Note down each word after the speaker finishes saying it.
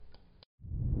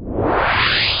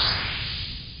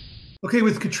Okay,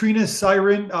 with Katrina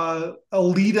Siren,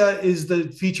 Alita is the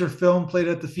feature film played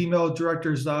at the Female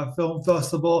Directors Film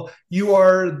Festival. You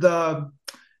are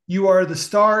the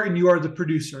star and you are the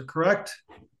producer, correct?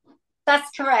 That's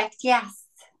correct. Yes,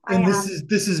 I And this am. is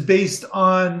this is based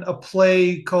on a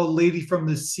play called Lady from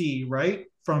the Sea, right?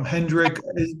 From Hendrik.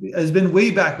 Has been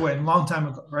way back when, long time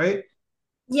ago, right?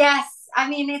 Yes, I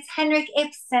mean, it's Henrik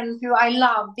Ibsen, who I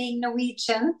love, being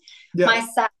Norwegian Yeah.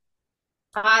 myself.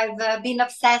 I've been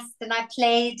obsessed and I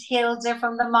played Hilda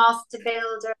from The Master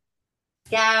Builder,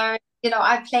 Gary.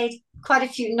 I played quite a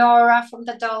few Nora from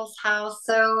The Doll's House.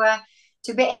 So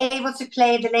to be able to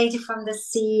play the Lady from the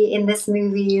Sea in this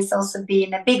movie has also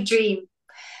been a big dream.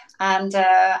 And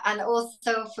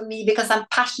also for me, because I'm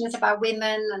passionate about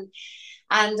women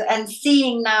and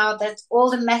seeing now that all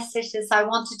the messages I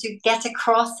wanted to get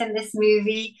across in this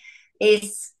movie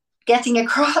is getting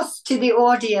across to the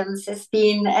audience has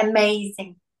been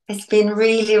amazing. It's been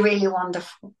really, really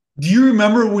wonderful. Do you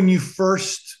remember when you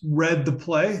first read the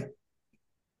play?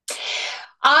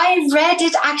 I read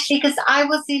it actually because I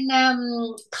was in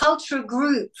cultural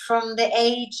group from the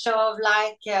age of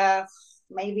like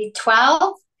maybe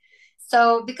 12.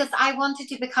 So because I wanted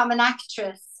to become an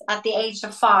actress at the age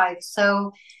of 5,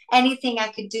 so anything I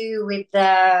could do with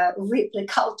the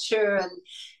culture, and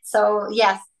so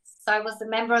yes, so I was a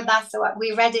member of that. So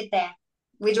we read it there.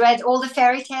 We read all the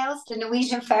fairy tales, the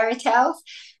Norwegian fairy tales,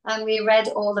 and we read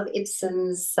all of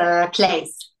Ibsen's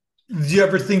plays. Did you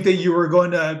ever think that you were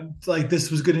going to like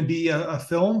this was going to be a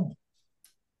film?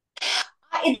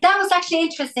 That was actually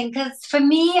interesting because for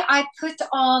me, I put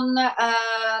on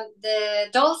the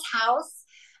Doll's House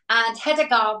and Hedda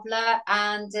Gabler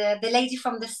and the Lady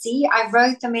from the Sea. I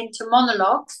wrote them into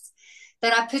monologues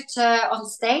that I put on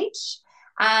stage,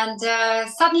 and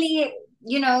suddenly,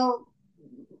 you know,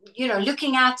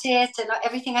 looking at it and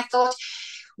everything, I thought,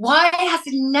 why has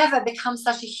it never become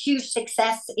such a huge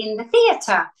success in the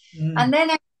theater? Mm. And then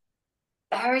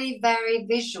very, very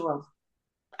visual,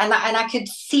 and I could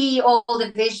see all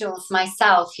the visuals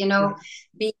myself, Yeah.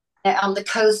 being on the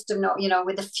coast of,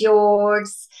 with the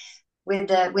fjords, with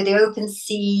the open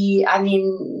sea. I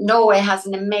mean, Norway has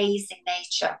an amazing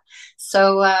nature,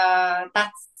 so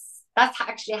that's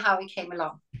actually how it came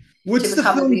along to What's the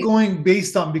become a film movie. going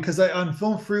based on? Because on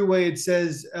Film Freeway it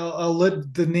says I'll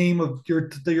let the name of your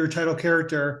title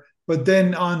character, but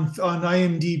then on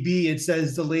IMDb it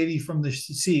says the lady from the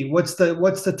sea. What's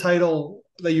the title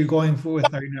that you're going for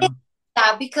with right now?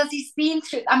 Yeah, because he's been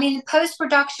through. I mean, post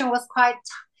production was quite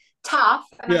tough,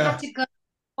 and I had Yeah. to go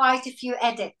quite a few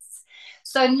edits.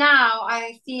 So now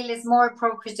I feel it's more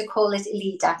appropriate to call it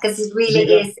Elida because it really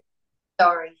Lita. is a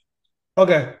story.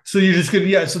 Okay, so you're just gonna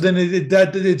yeah. So then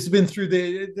it's been through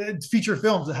the feature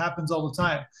films. It happens all the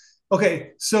time.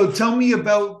 Okay, so tell me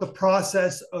about the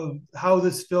process of how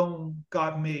this film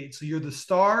got made. So you're the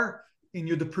star and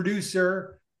you're the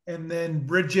producer, and then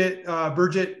Bridget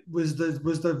was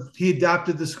the he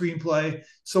adapted the screenplay.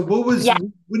 So Yeah.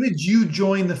 when did you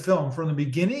join the film from the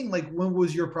beginning? Like when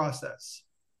was your process?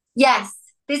 Yes,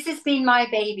 this has been my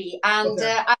baby, and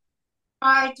Okay. I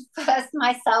tried first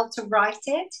myself to write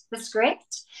it, the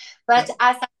script, Yeah. but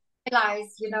as I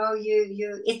realized,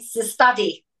 it's a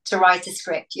study to write a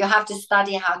script. You have to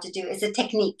study how to do it. It's a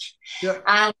technique, Yeah.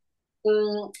 and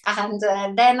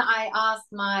then I asked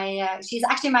she's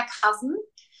actually my cousin,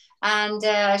 and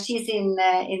she's in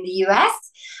the US,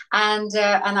 and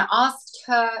I asked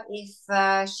her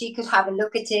if she could have a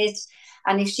look at it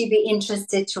and if she'd be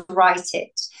interested to write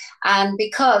it. And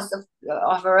because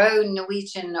of her own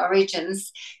Norwegian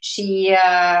origins, she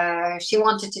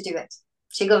wanted to do it.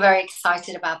 She got very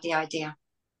excited about the idea.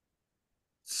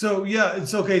 So yeah,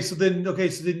 it's okay. So then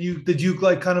you did you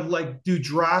like kind of like do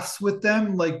drafts with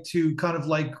them, like to kind of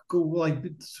like go like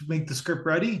to make the script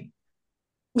ready?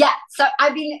 Yeah, so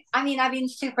I've been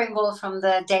super involved from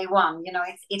the day one.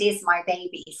 It is my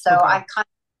baby, so Okay. I've kind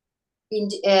of been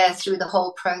through the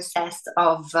whole process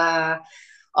of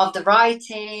the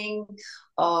writing,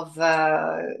 of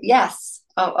yes,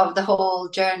 of the whole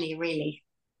journey. Really,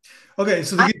 Okay.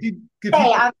 So to I give say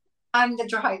people I'm the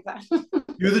driver.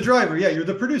 you're the driver, yeah, you're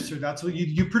the producer. That's what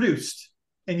you produced.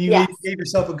 And you Yes, gave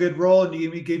yourself a good role and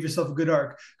you gave yourself a good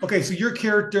arc. Okay, so your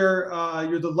character,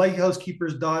 you're the lighthouse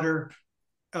keeper's daughter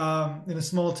in a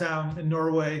small town in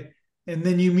Norway, and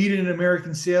then you meet an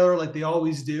American sailor like they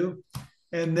always do,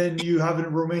 and then you have a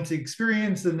romantic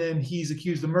experience, and then he's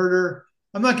accused of murder.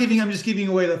 I'm just giving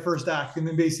away the first act, and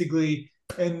then basically,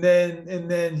 and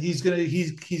then he's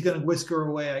gonna whisk her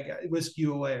away. I guess whisk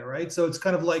you away, right? So it's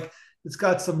kind of like it's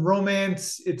got some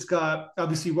romance. It's got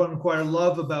obviously unrequited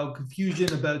love about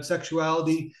confusion, about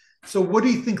sexuality. So what do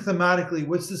you think thematically?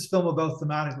 What's this film about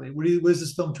thematically? What is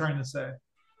this film trying to say?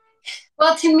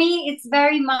 Well, to me, it's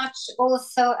very much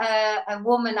also a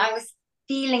woman. I was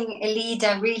feeling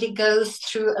Elida really goes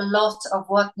through a lot of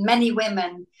what many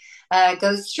women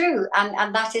goes through,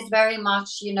 and that is very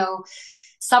much,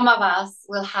 some of us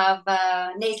will have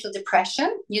natal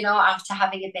depression, after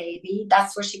having a baby.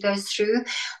 That's what she goes through.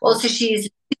 Yeah. Also, she's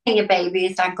losing a baby.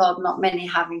 Thank God, not many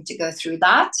having to go through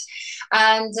that.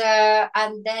 And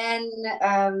then,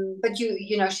 but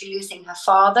she's losing her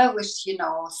father, which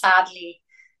sadly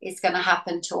is going to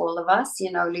happen to all of us.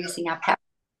 Losing our parents.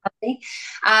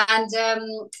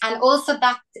 And also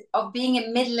that of being a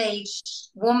middle-aged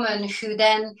woman who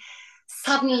then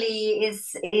suddenly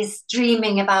is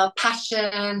dreaming about passion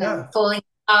and Yeah. falling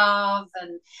in love,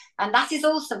 and that is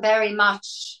also very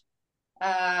much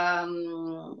a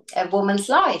woman's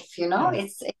life. Yeah.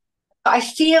 I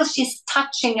feel she's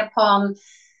touching upon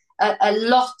a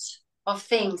lot of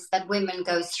things that women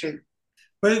go through.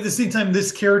 But at the same time,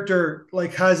 this character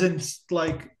like hasn't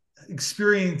like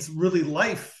experienced really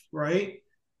life, right?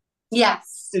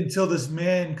 Yes. Until this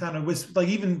man kind of was like,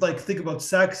 even like think about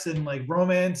sex and like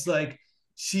romance, like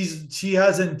she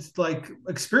hasn't like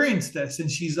experienced this, and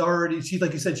she's like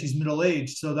you said, she's middle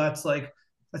aged, so that's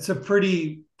a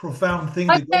pretty profound thing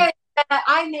to But go.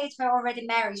 I made her already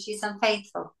married. She's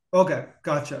unfaithful. Okay,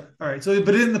 gotcha. All right. So,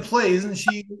 but in the play, isn't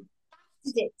she?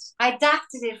 I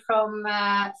adapted it from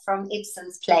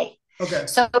Ibsen's play. Okay.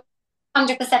 So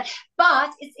 100%.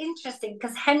 But it's interesting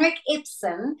because Henrik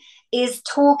Ibsen is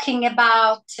talking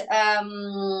about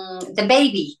the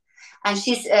baby, and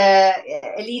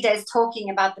Elida is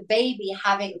talking about the baby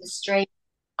having the strange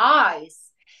eyes,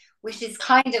 which is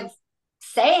kind of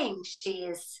saying she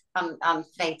is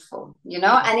unfaithful,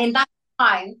 And in that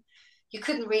time, you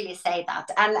couldn't really say that.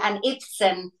 And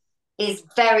Ibsen is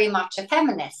very much a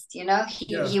feminist, Yeah.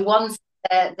 He wants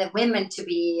the women to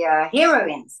be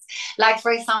heroines. Like,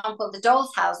 for example, The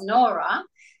Doll's House, Nora,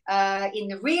 in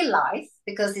the real life,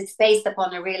 because it's based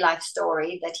upon a real life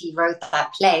story that he wrote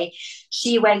that play,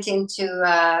 she went into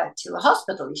to a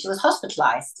hospital. She was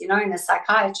hospitalized, in a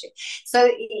psychiatry. So,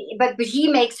 but he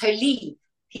makes her leave.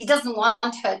 He doesn't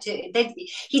want her to.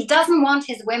 He doesn't want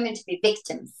his women to be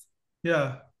victims.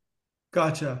 Yeah.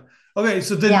 Gotcha. Okay.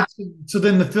 Yeah. So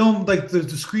then the film, like the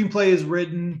screenplay is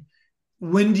written.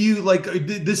 When do you like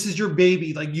this is your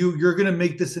baby, like you're gonna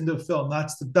make this into a film?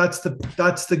 That's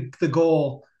the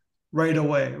goal right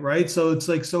away, right? So it's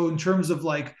like, so in terms of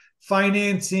like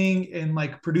financing and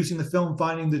like producing the film,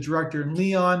 finding the director and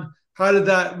Leon,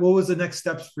 what was the next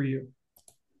steps for you?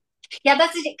 Yeah,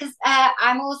 that's it. Because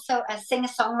I'm also a singer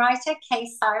songwriter, Kay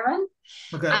Siren,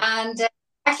 Okay. and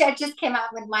actually, I just came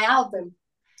out with my album,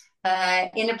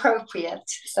 Inappropriate.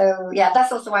 So yeah,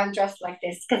 that's also why I'm dressed like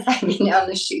this, because I've been on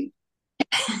the shoot.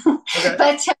 Okay.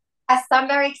 But I'm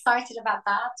very excited about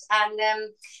that,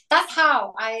 and that's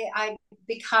how I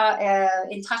became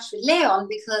in touch with Leon,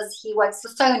 because he works for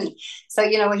Sony. So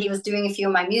he was doing a few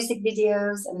of my music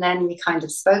videos, and then we kind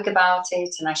of spoke about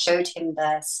it, and I showed him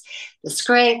the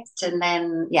script, and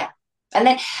then yeah, and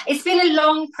then it's been a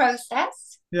long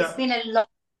process. It's Yeah. been a long,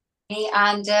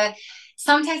 and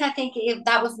sometimes I think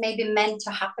that was maybe meant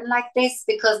to happen like this,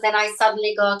 because then I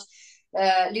suddenly got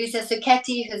Lucia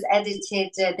Zucchetti, who's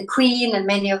edited The Queen and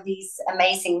many of these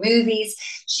amazing movies.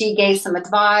 She gave some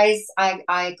advice.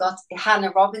 I got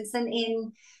Hannah Robinson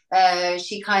in.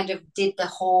 She kind of did the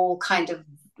whole kind of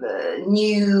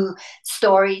new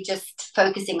story, just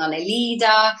focusing on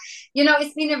Elida.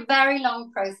 It's been a very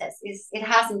long process. It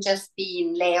hasn't just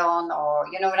been Leon, or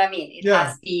you know what I mean? It Yeah.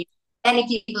 has been many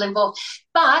people involved,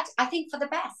 but I think for the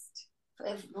best.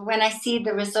 When I see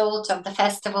the result of the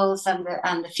festivals and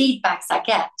the feedbacks I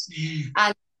get, Mhm.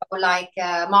 and like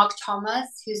Mark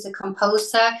Thomas, who's a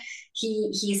composer,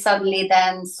 he suddenly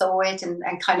then saw it and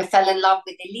kind of fell in love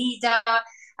with Elida,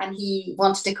 and he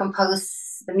wanted to compose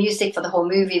the music for the whole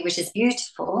movie, which is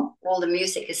beautiful. All the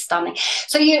music is stunning.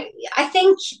 So I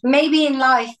think maybe in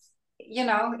life,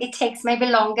 it takes maybe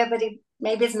longer, but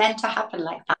maybe it's meant to happen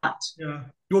like that. Yeah.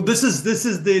 Well, this is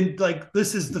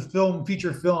the film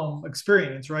feature film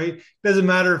experience, right? It doesn't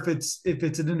matter if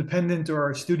it's an independent or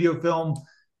a studio film.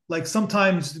 Like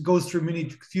sometimes it goes through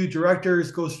few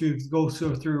directors, goes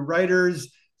through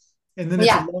writers, and then it's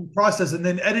a Yeah, long process. And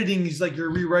then editing is like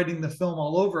you're rewriting the film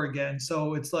all over again.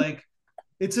 So it's like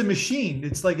it's a machine.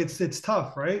 It's like it's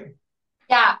tough, right?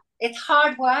 yeah, it's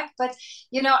hard work, but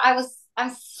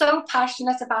I'm so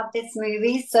passionate about this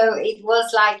movie, so it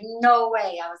was like no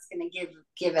way I was gonna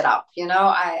give it up.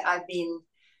 I've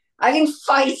been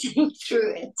fighting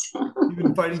through it. You've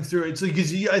been fighting through it. So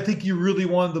because I think you really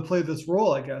wanted to play this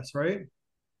role, I guess, right?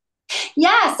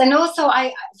 Yes, and also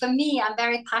for me, I'm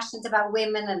very passionate about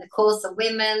women and the cause of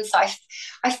women. So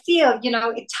I feel,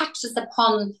 it touches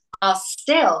upon us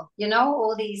still.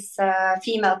 All these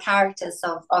female characters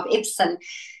of Ibsen,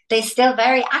 they're still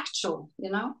very actual.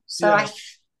 So Yeah. I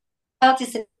felt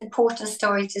it's an important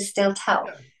story to still tell.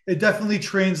 Yeah. It definitely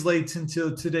translates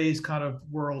into today's kind of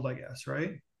world, I guess,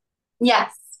 right?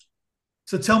 Yes.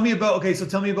 So tell me about okay. So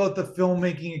tell me about the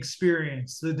filmmaking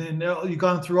experience. And then you've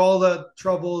gone through all the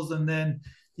troubles, and then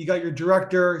you got your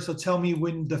director. So tell me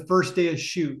when the first day of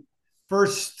shoot,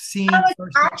 first That scene, was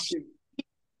first day of actually shoot.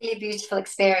 really beautiful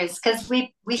experience because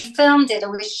we filmed it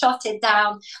and we shot it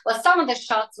down. Well, some of the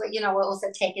shots were also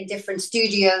taken different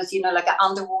studios, like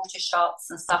underwater shots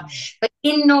and stuff. But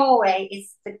in Norway,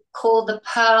 it's called the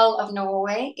Pearl of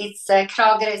Norway. It's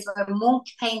Kragerø, where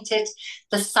Munch painted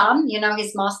the sun,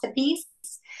 his masterpiece,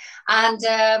 and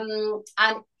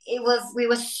it was we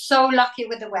were so lucky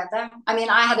with the weather. I mean,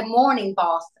 I had a morning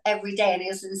bath every day, and it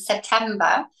was in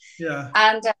September, Yeah.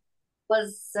 and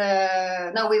was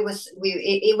no we was we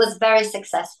it was very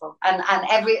successful, and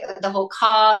the whole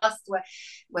cast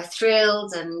were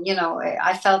thrilled, and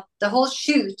I felt the whole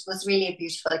shoot was really a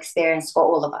beautiful experience for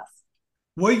all of us.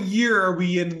 What year are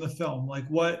we in the film? Like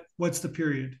what's the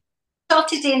period?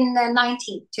 Shot it in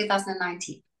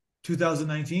 2019.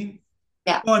 2019?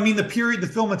 Yeah. Oh, I mean the period, the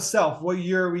film itself. What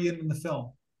year are we in the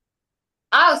film?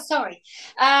 Oh, sorry.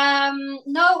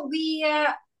 No, we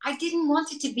I didn't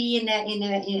want it to be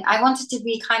I wanted to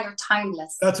be kind of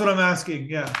timeless. That's what I'm asking.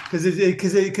 Yeah, because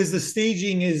the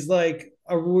staging is like,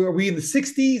 are we in the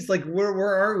 60s? Like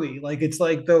where are we? Like it's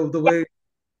like the way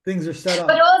things are set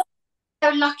But up. also so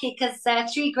lucky because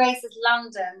Three Graces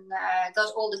London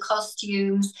got all the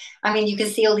costumes. I mean, you can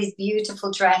see all these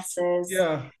beautiful dresses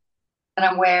Yeah. that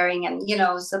I'm wearing, and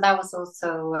so that was also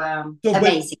So,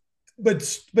 amazing.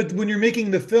 but when you're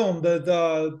making the film,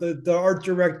 the art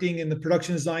directing and the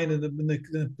production design and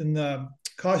the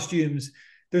costumes,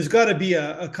 there's got to be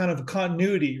a kind of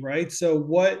continuity, right? So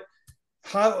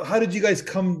how did you guys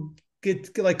come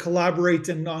get like collaborate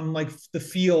and on like the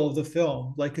feel of the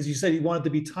film? Like, because you said you want it to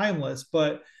be timeless,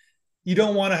 but you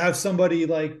don't want to have somebody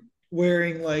like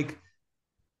wearing like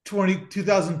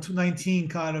 2019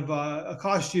 kind of a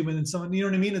costume and then someone, you know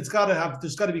what I mean? There's got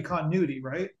to be continuity,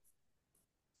 right?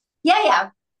 Yeah,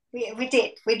 yeah, we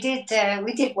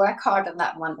did work hard on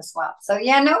that one as well. So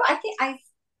yeah, no, I think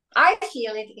I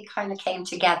feel it kind of came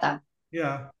together.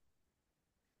 Yeah.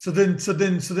 So then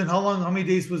how many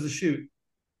days was the shoot?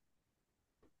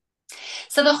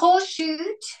 So the whole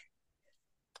shoot,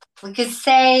 we could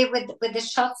say with the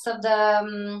shots of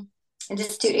in the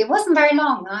studio, it wasn't very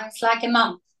long. It's like a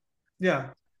month. Yeah.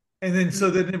 And then so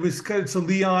then it was kind of, so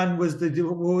Leon was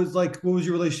what was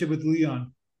your relationship with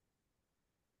Leon?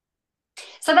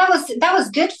 So that was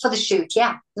good for the shoot.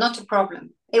 Yeah, not a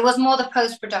problem. It was more the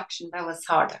post production that was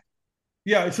harder.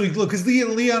 Yeah, so look, because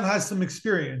Leon has some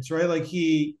experience, right? Like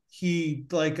he's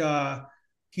like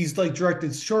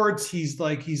directed shorts, he's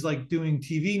like doing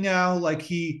TV now.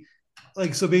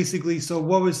 Like so basically, so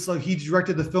what was like he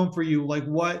directed the film for you? Like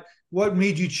what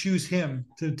made you choose him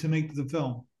to make the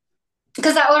film?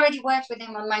 Because I already worked with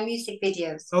him on my music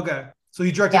videos. Okay. So he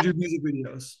Yeah, directed your music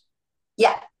videos.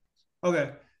 yeah.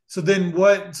 Okay. So then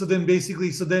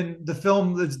the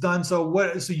film that's done.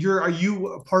 Are you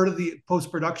a part of the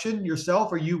post production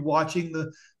yourself? Are you watching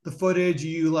the footage? Are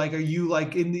you like are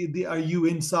you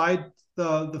inside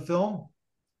the film?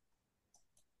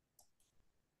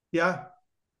 Yeah.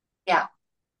 Yeah.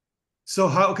 So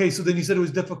okay, so then you said it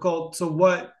was difficult. So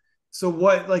what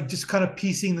like just kind of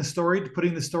piecing the story,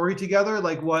 putting the story together,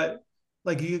 like what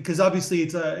like because obviously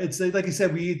like I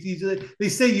said, they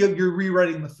say you're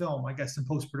rewriting the film, I guess, in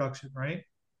post production, right?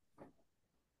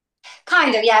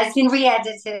 Kind of, yeah. It's been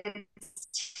re-edited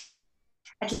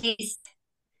at least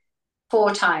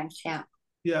 4 times. Yeah.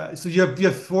 Yeah. So you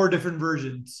have four different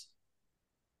versions.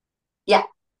 Yeah.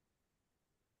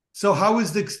 So how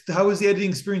is the editing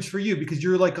experience for you? Because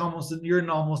you're in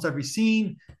almost every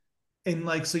scene, and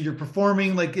like so you're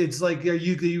performing like it's like are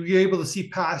you able to see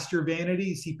past your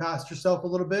vanity, see past yourself a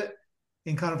little bit,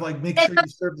 and kind of like make sure you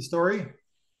serve the story?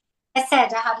 I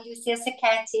said I had Lucia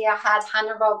Sacchetti, I had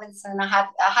Hannah Robinson, I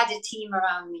had a team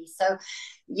around me. So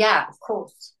yeah, of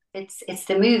course. It's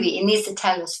the movie. It needs to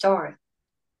tell a story.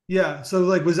 Yeah. So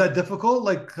like was that difficult?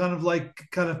 Like kind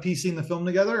of piecing the film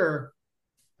together or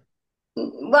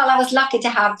Well, I was lucky to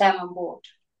have them on board.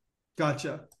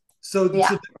 gotcha. So Yeah.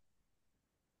 so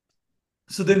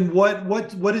so then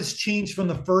what has changed from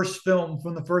the first film,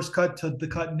 from the first cut to the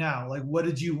cut now? Like what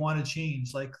did you want to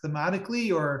change? Like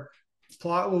thematically or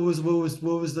plot? What was the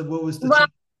Well,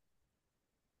 change?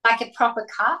 like a proper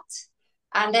cut.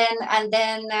 and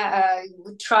then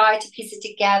we tried to piece it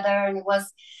together, and it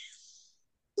was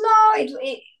no,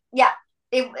 it yeah.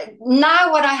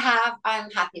 Now what I have, I'm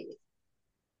happy with.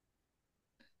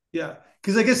 Yeah,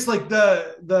 because I guess like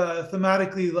the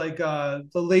thematically like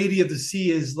the Lady of the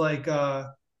Sea is like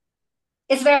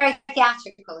It's very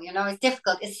theatrical, it's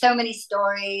difficult. It's so many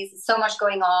stories, so much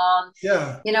going on.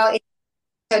 yeah, It's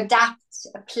to adapt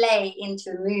a play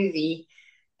into a movie.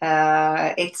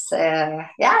 It's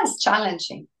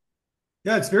challenging.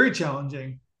 yeah, it's very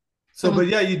challenging. So, but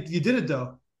Mhm. yeah, you did it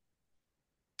though.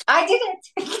 I did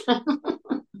it.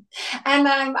 And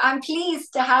I'm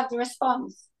pleased to have the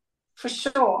response for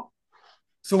sure.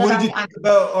 So, what That did you I'm think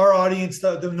about our audience,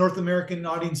 the North American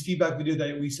audience feedback video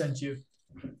that we sent you?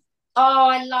 Oh,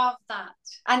 I love that.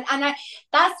 And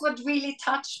that's what really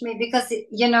touched me, because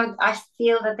I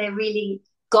feel that they really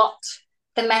got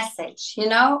the message,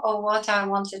 or what I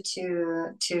wanted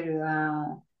to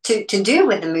do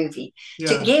with the movie,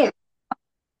 to Yeah. give.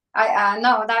 I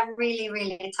know that really,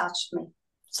 really touched me.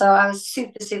 So I was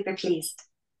super, super pleased.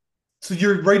 So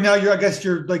you're right now. I guess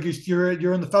you're like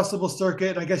you're in the festival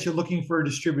circuit. I guess you're looking for a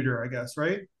distributor. I guess,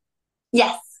 right?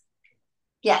 Yes,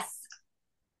 yes.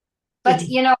 But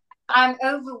And I'm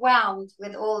overwhelmed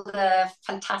with all the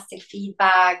fantastic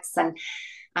feedbacks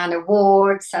and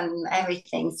awards and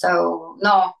everything. So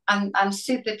no, I'm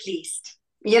super pleased.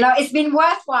 It's been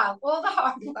worthwhile. All the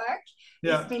hard work. It's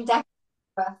yeah. been definitely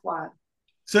worthwhile.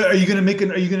 So are you gonna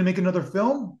make another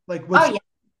film? Like Oh what's yeah,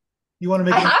 you want to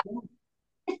make I another have. film?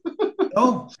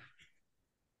 No,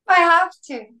 I have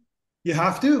to. you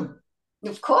have to.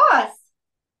 Of course.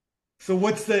 So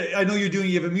what's I know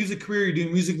you have a music career, you're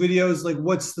doing music videos. Like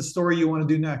what's the story you want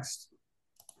to do next?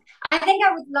 I think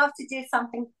I would love to do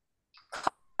something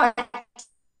quite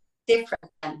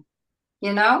different then,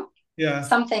 you know? Yeah.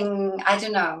 Something, I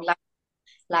don't know,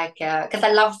 like because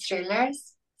I love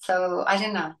thrillers. So I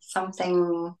don't know,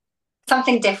 something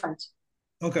different.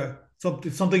 Okay.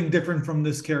 Something different from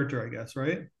this character, I guess,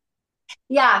 right?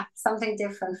 Yeah, something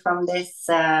different from this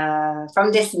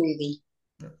movie.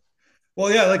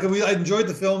 Well, yeah, like I enjoyed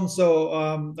the film, so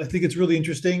I think it's really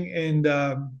interesting, and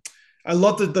I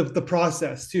love the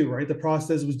process too, right? The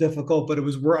process was difficult, but it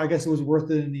was worth. I guess it was worth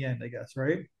it in the end. I guess,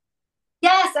 right?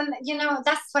 Yes, and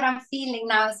that's what I'm feeling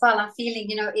now as well. I'm feeling,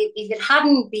 if it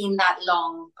hadn't been that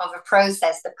long of a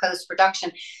process, the post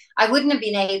production, I wouldn't have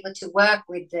been able to work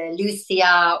with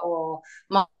Lucia or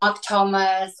Mark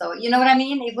Thomas, or you know what I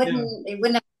mean. It Yeah, wouldn't it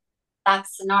wouldn't have been that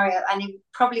scenario, and it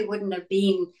probably wouldn't have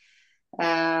been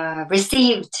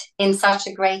received in such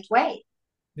a great way.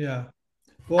 yeah.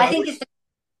 Well, I I think wish. it's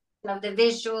the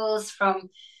visuals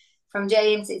from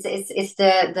James. It's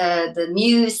the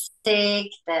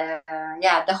music,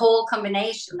 the whole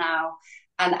combination now,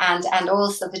 and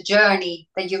also the journey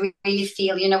that you really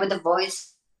feel, with the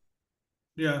voice.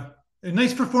 Yeah, and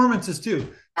nice performances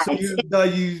too. So It's,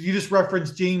 you just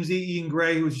referenced James Ian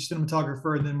Gray, who was your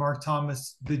cinematographer, and then Mark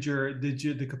Thomas did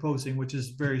the composing, which is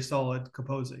very solid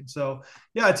composing. So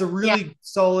yeah, it's a yeah, really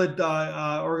solid,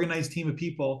 organized team of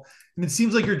people, and it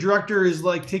seems like your director is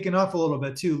like taking off a little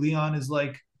bit too. Leon is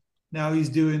like now he's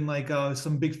doing like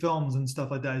some big films and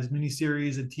stuff like that, his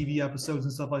miniseries and TV episodes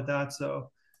and stuff like that. So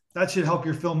that should help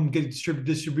your film get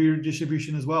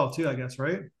distribution as well too, I guess,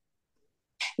 right?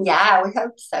 yeah. We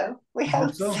hope so. We I hope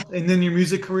hope so. so. And then your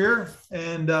music career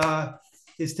and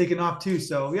it's taken off too.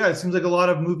 So yeah, it seems like a lot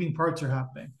of moving parts are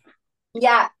happening.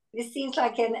 Yeah, this seems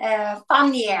like a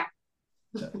fun year.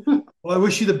 Yeah. Well, I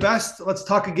wish you the best. Let's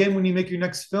talk again when you make your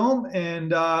next film,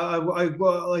 and I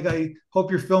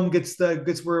hope your film gets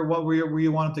where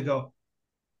you want it to go.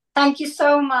 Thank you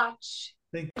so much.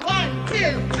 Thank. 1, 2,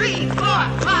 3, 4,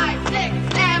 5,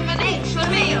 6, 7, 8,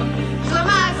 Schlemiel,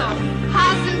 Schlemazel,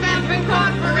 Hasenpfeffer,